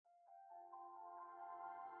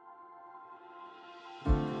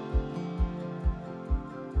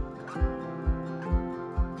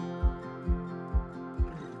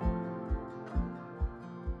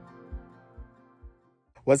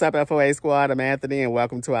What's up, FOA squad? I'm Anthony, and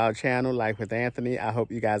welcome to our channel, Life with Anthony. I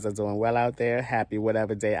hope you guys are doing well out there. Happy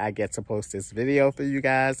whatever day I get to post this video for you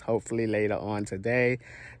guys, hopefully later on today.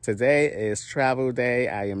 Today is travel day.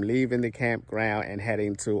 I am leaving the campground and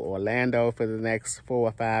heading to Orlando for the next 4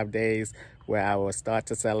 or 5 days, where I will start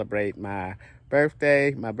to celebrate my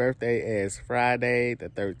birthday. My birthday is Friday the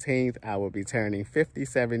 13th. I will be turning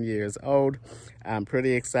 57 years old. I'm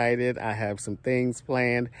pretty excited. I have some things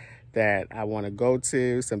planned that I want to go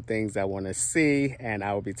to, some things I want to see, and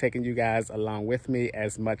I will be taking you guys along with me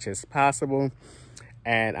as much as possible.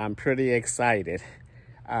 And I'm pretty excited.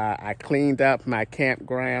 I cleaned up my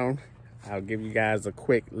campground. I'll give you guys a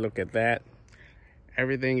quick look at that.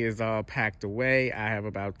 Everything is all packed away. I have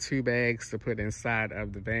about 2 bags to put inside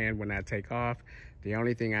of the van when I take off. The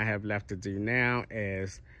only thing I have left to do now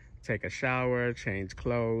is take a shower, change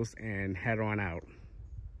clothes, and head on out.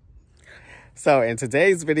 So in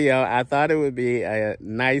today's video, I thought it would be a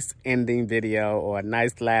nice ending video, or a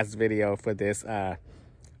nice last video for this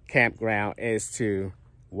campground, is to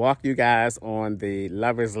walk you guys on the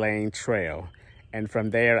Lover's Lane Trail. And from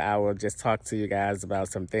there, I will just talk to you guys about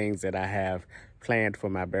some things that I have planned for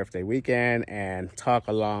my birthday weekend and talk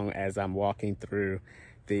along as I'm walking through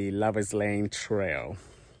the Lover's Lane Trail.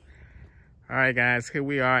 All right, guys, here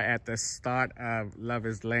we are at the start of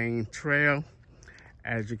Lover's Lane Trail.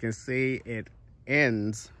 As you can see, it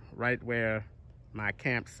ends right where my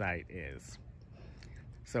campsite is.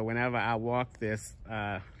 So whenever I walk this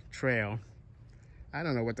trail, I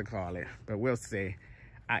don't know what to call it, but we'll see,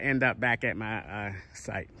 I end up back at my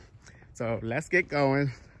site. So let's get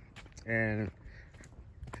going and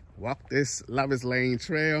walk this Lover's Lane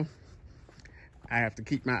Trail. I have to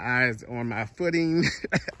keep my eyes on my footing,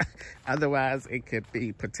 otherwise it could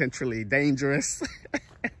be potentially dangerous.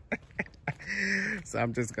 So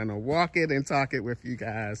I'm just gonna walk it and talk it with you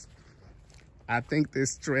guys. I think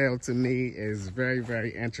this trail to me is very,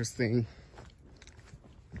 very interesting.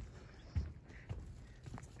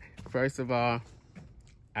 First of all,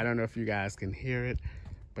 I don't know if you guys can hear it,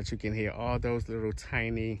 but you can hear all those little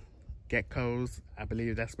tiny geckos, I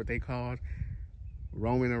believe that's what they called,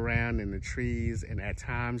 roaming around in the trees. And at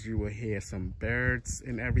times you will hear some birds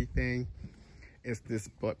and everything. It's this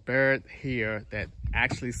bird here that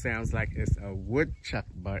actually sounds like it's a woodchuck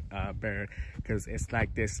bird, because it's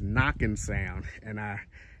like this knocking sound. And I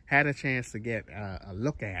had a chance to get a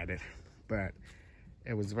look at it, but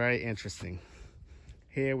it was very interesting.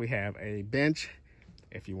 Here we have a bench.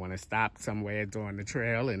 If you want to stop somewhere during the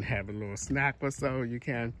trail and have a little snack or so, you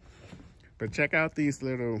can. But check out these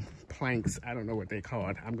little planks. I don't know what they call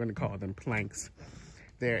it. I'm going to call them planks.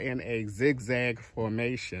 They're in a zigzag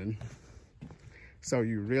formation, so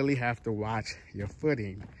you really have to watch your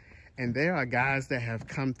footing. And there are guys that have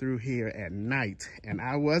come through here at night. And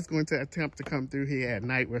I was going to attempt to come through here at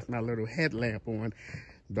night with my little headlamp on,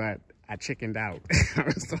 but I chickened out. I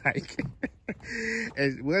was like,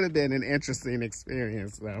 it would have been an interesting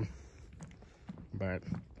experience though, but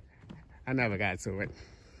I never got to it.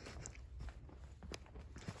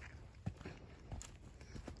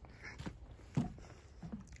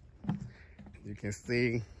 You can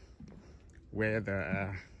see where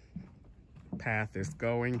the path is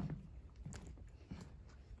going.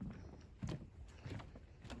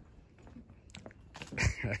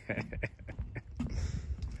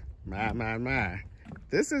 My.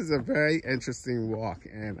 This is a very interesting walk,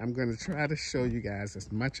 and I'm going to try to show you guys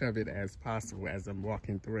as much of it as possible as I'm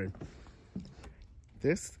walking through.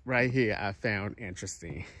 This right here I found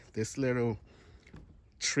interesting. This little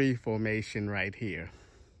tree formation right here.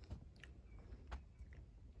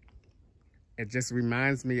 It just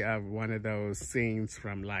reminds me of one of those scenes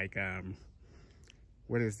from, like,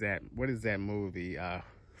 what is that movie?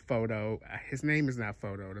 Photo. His name is not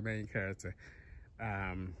Photo, the main character.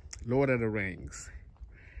 Lord of the Rings.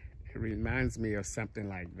 It reminds me of something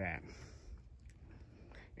like that.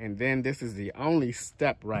 And then this is the only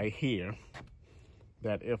step right here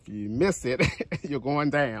that if you miss it, you're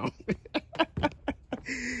going down.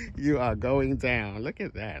 You are going down. Look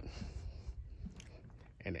at that.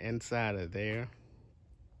 And inside of there,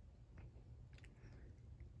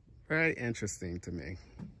 very interesting to me.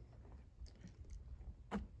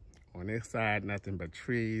 On this side, nothing but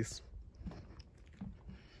trees.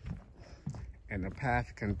 And the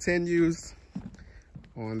path continues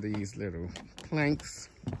on these little planks.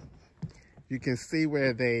 You can see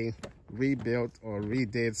where they rebuilt or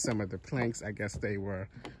redid some of the planks. I guess they were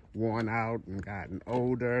worn out and gotten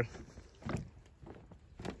older.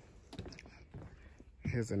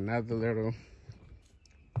 Here's another little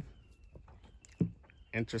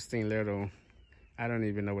interesting little, I don't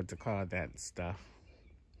even know what to call that stuff.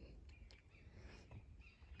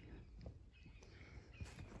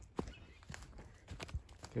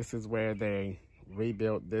 This is where they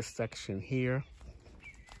rebuilt this section here.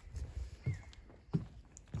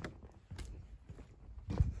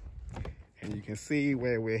 And you can see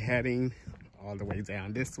where we're heading all the way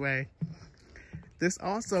down this way. This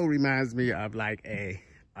also reminds me of like a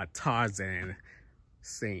Tarzan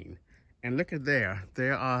scene. And look at there.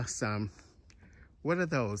 There are some, what are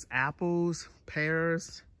those? Apples,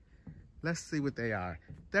 pears? Let's see what they are.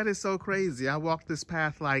 That is so crazy. I walked this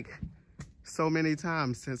path like so many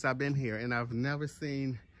times since I've been here, and I've never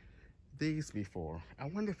seen these before. I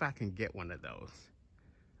wonder if I can get one of those.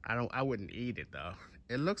 I wouldn't eat it though.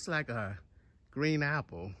 It looks like a green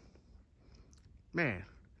apple. Man,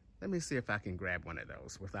 let me see if I can grab one of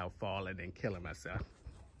those without falling and killing myself.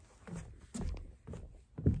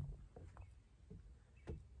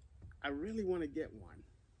 I really want to get one.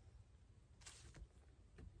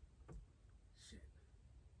 Shit.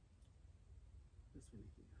 This one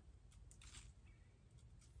here.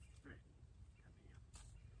 All right,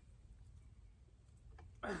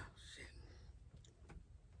 come here. Oh, shit.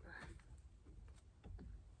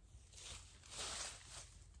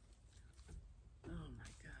 Oh my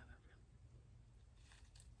God.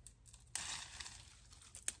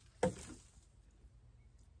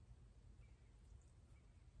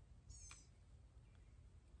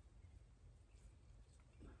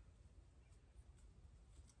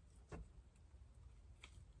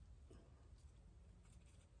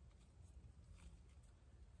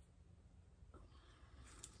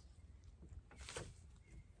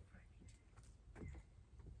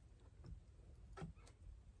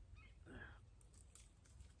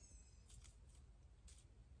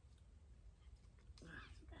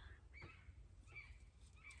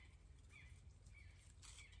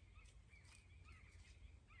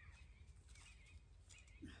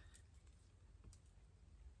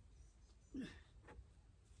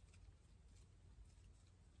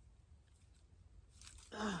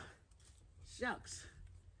 Shucks.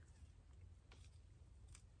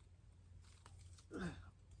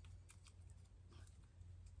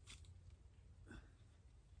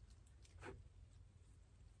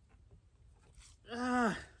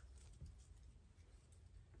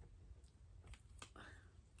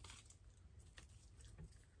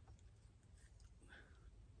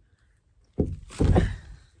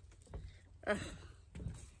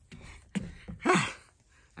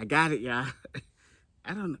 I got it, y'all.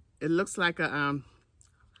 I don't know. It looks like a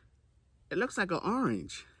it looks like an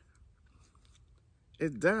orange.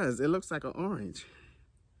 It does. It looks like an orange.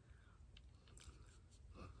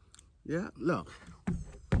 Yeah, look.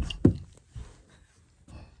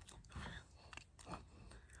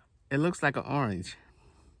 It looks like an orange.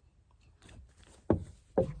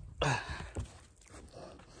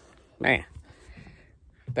 Man,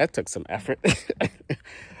 that took some effort.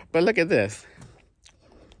 But look at this.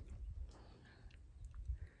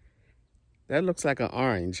 That looks like an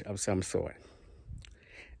orange of some sort.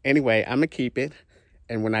 Anyway, I'm gonna keep it.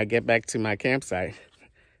 And when I get back to my campsite,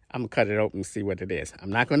 I'm gonna cut it open and see what it is. I'm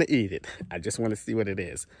not gonna eat it. I just wanna see what it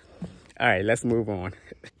is. All right, let's move on.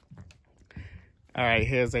 All right,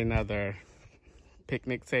 here's another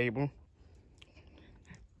picnic table.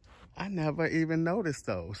 I never even noticed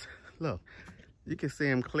those. Look, you can see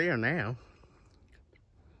them clear now.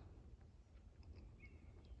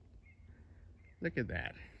 Look at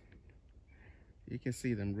that. You can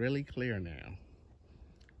see them really clear now.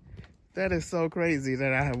 That is so crazy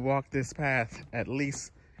that I have walked this path at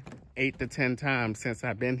least 8 to 10 times since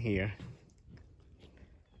I've been here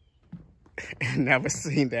and never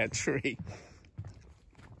seen that tree.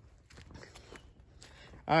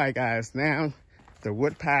 All right, guys, now the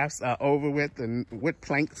wood paths are over with, the wood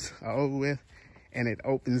planks are over with, and it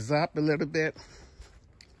opens up a little bit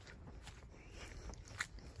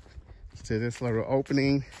to this little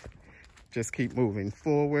opening. Just keep moving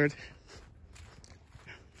forward.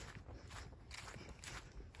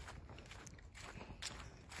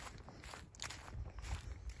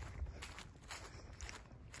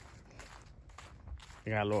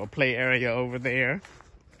 We got a little play area over there.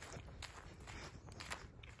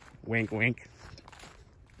 Wink, wink.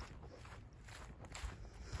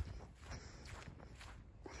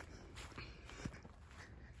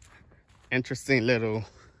 Interesting little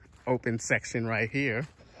open section right here.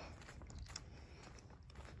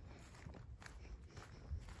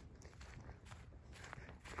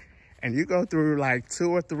 And you go through like 2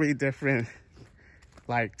 or 3 different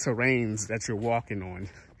like terrains that you're walking on.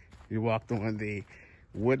 You walked on the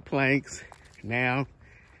wood planks, now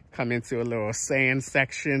come into a little sand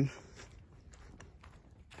section.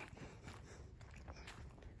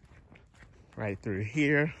 Right through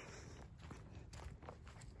here.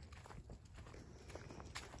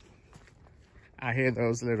 I hear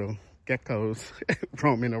those little geckos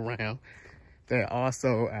roaming around. There are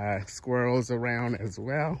also squirrels around as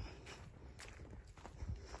well.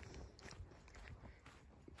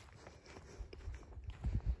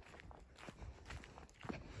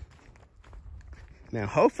 Now,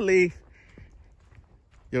 hopefully,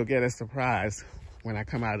 you'll get a surprise when I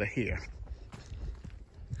come out of here.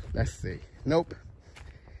 Let's see. Nope,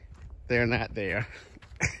 they're not there.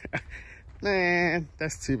 Man,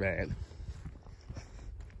 that's too bad.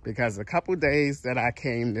 Because a couple days that I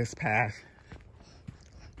came this path,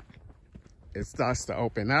 it starts to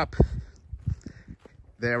open up.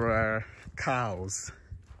 There were cows.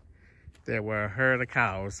 There were a herd of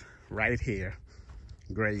cows right here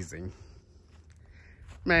grazing.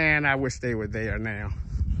 Man, I wish they were there now.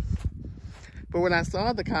 But when I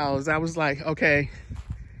saw the cows, I was like, okay,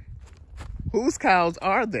 whose cows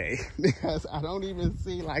are they? Because I don't even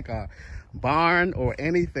see like a barn or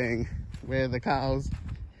anything where the cows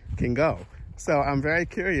can go. So I'm very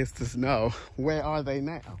curious to know, where are they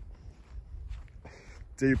now?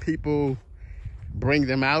 Do people bring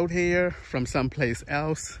them out here from someplace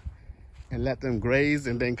else and let them graze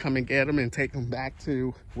and then come and get them and take them back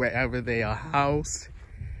to wherever they are housed?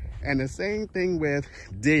 And the same thing with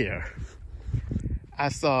deer. I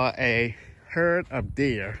saw a herd of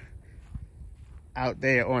deer out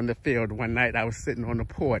there on the field one night. I was sitting on the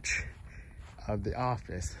porch of the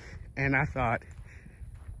office and I thought,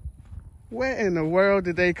 where in the world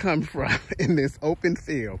did they come from in this open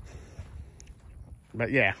field?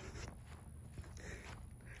 But yeah.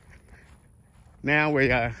 Now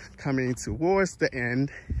we are coming towards the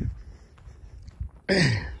end.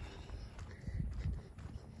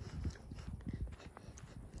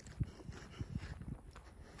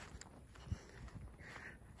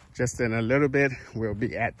 Just in a little bit, we'll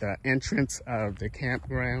be at the entrance of the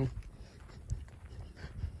campground.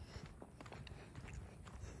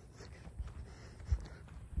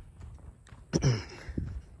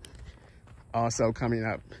 Also coming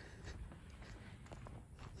up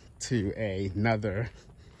to another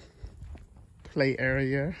play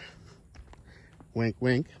area. Wink,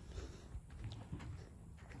 wink.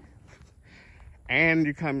 And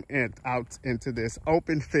you come out into this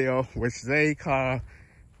open field, which they call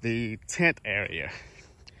the tent area.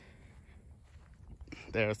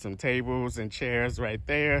 There are some tables and chairs right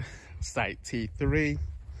there, site T3.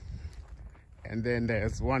 And then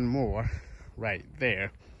there's one more right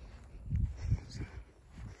there.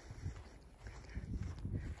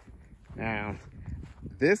 Now,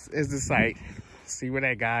 this is the site. See where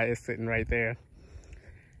that guy is sitting right there?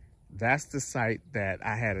 That's the site that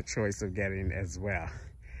I had a choice of getting as well.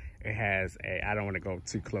 It has a, I don't want to go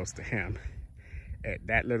too close to him.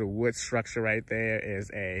 That little wood structure right there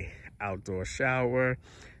is a outdoor shower,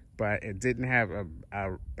 but it didn't have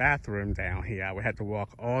a bathroom down here. I would have to walk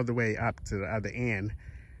all the way up to the other end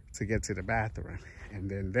to get to the bathroom.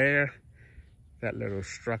 And then there, that little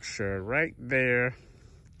structure right there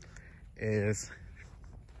is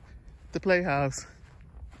the playhouse.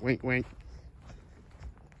 Wink, wink.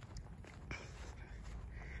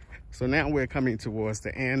 So now we're coming towards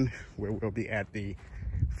the end, where we'll be at the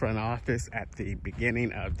front office at the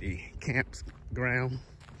beginning of the campground.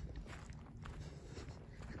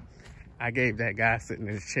 I gave that guy sitting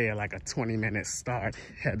in the chair like a 20-minute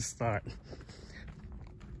head start.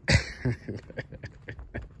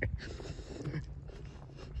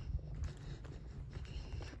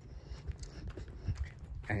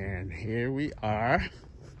 And here we are,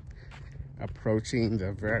 approaching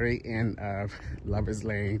the very end of Lover's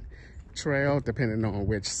Lane Trail. Depending on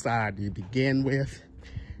which side you begin with,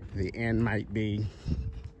 the end might be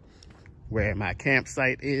where my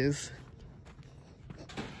campsite is.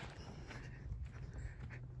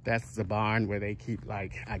 That's the barn where they keep,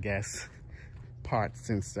 like, I guess, parts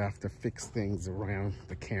and stuff to fix things around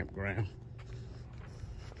the campground.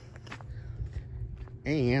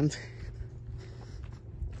 And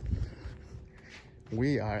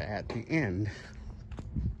we are at the end.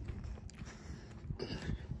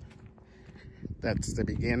 That's the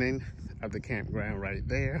beginning of the campground right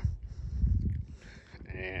there.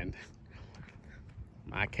 And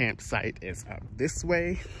my campsite is up this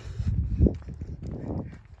way.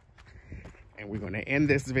 And we're gonna end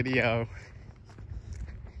this video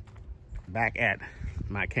back at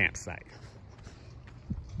my campsite.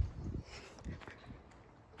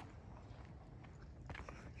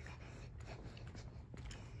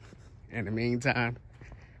 In the meantime,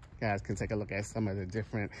 you guys can take a look at some of the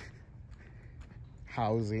different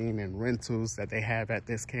housing and rentals that they have at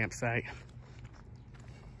this campsite.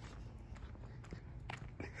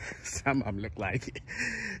 Some of them look like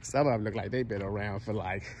they've been around for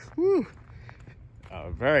like, whew, a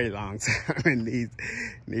very long time and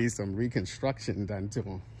needs some reconstruction done to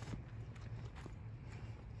them.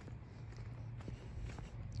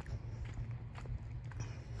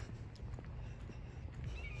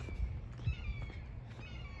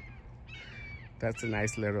 That's a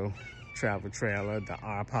nice little travel trailer, the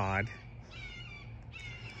R-Pod.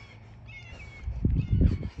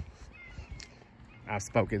 I've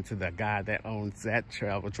spoken to the guy that owns that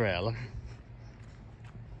travel trailer.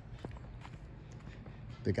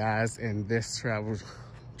 The guys in this travel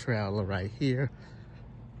trailer right here,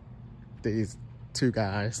 these two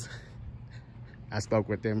guys, I spoke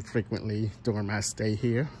with them frequently during my stay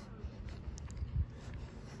here.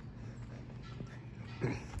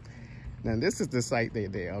 Now this is the site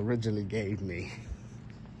that they originally gave me.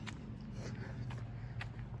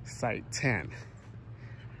 Site 10.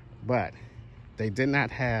 But they did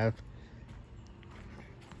not have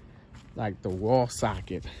like the wall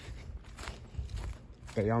socket.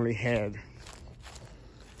 They only had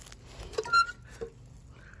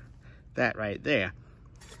that right there,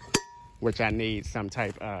 which I need some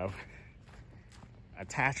type of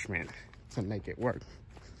attachment to make it work.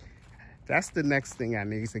 That's the next thing I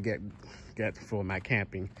need to get for my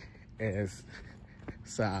camping, is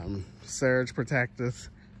some surge protectors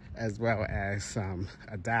as well as some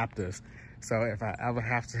adapters. So if I ever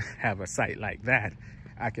have to have a site like that,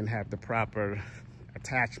 I can have the proper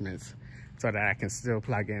attachments so that I can still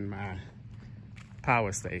plug in my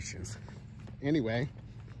power stations. Anyway,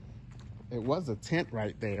 it was a tent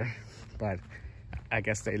right there, but I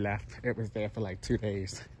guess they left. It was there for like 2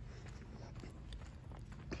 days.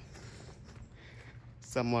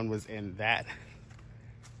 Someone was in that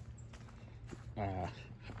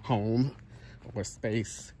home or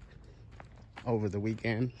space over the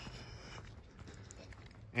weekend.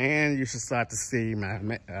 And you should start to see my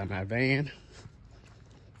van.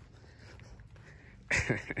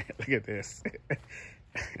 Look at this.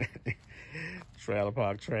 Trailer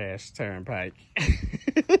park trash turnpike.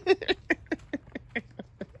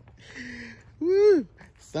 Woo.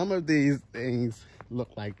 Some of these things look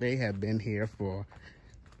like they have been here for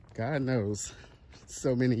God knows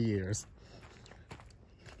so many years.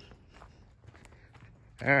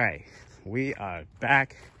 All right, we are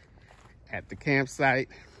back at the campsite.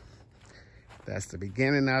 That's the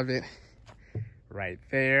beginning of it right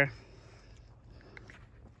there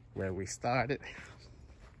where we started.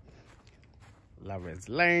 Lover's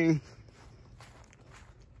Lane.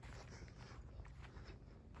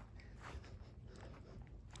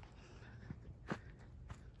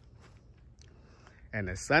 And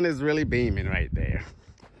the sun is really beaming right there.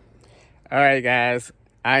 All right, guys,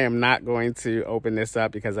 I am not going to open this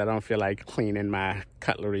up because I don't feel like cleaning my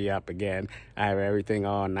cutlery up again. I have everything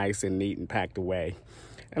all nice and neat and packed away.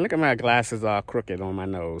 And look at my glasses all crooked on my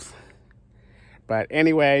nose. But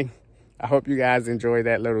anyway, I hope you guys enjoyed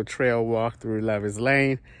that little trail walk through Lover's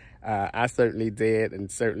Lane. I certainly did, and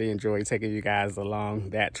certainly enjoyed taking you guys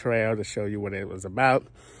along that trail to show you what it was about.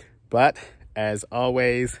 But as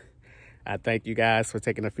always, I thank you guys for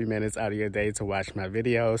taking a few minutes out of your day to watch my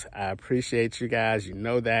videos. I appreciate you guys, you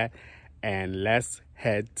know that. And let's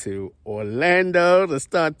head to Orlando to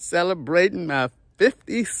start celebrating my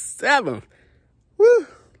 57th. Woo!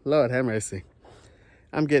 Lord have mercy.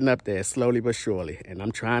 I'm getting up there slowly but surely, and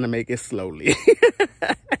I'm trying to make it slowly.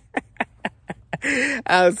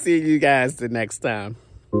 I'll see you guys the next time.